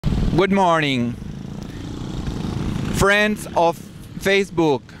Good morning, friends of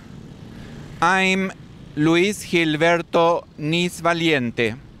Facebook. I'm Luis Gilberto Nis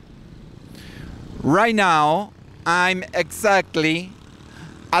Valiente. Right now, I'm exactly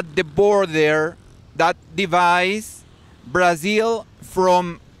at the border that divides Brazil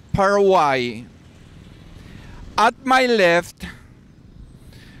from Paraguay. At my left,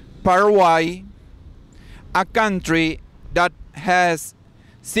 Paraguay, a country that has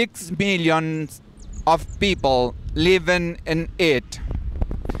 6 million of people living in it.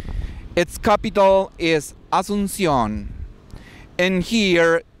 Its capital is Asunción. And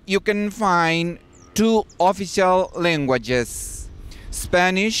here you can find two official languages,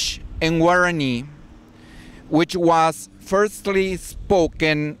 Spanish and Guarani, which was firstly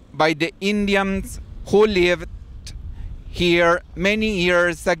spoken by the Indians who lived here many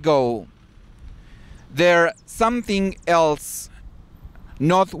years ago. There's something else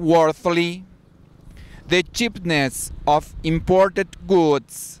noteworthy: the cheapness of imported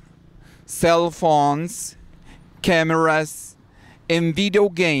goods, cell phones, cameras, and video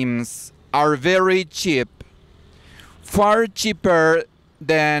games are very cheap, far cheaper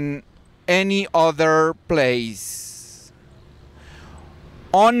than any other place.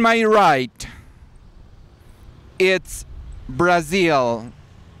 On my right, it's Brazil,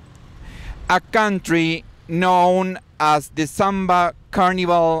 a country known as the Samba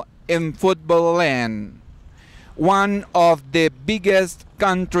Carnival and Football Land, one of the biggest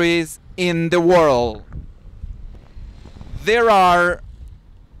countries in the world. There are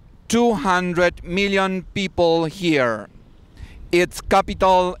 200 million people here. Its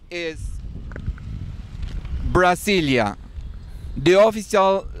capital is Brasilia. The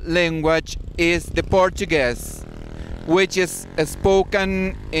official language is the Portuguese, which is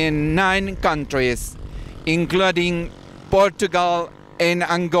spoken in 9 countries, including Portugal and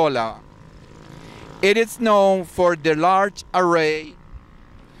Angola. It is known for the large array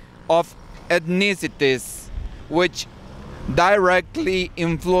of ethnicities, which directly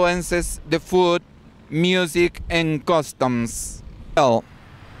influences the food, music, and customs. Well,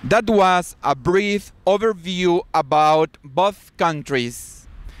 that was a brief overview about both countries.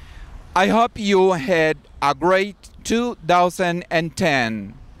 I hope you had a great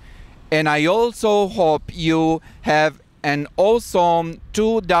 2010, and I also hope you have an awesome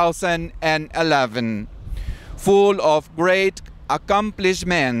 2011, full of great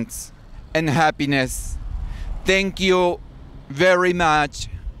accomplishments and happiness. Thank you very much.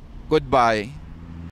 Goodbye.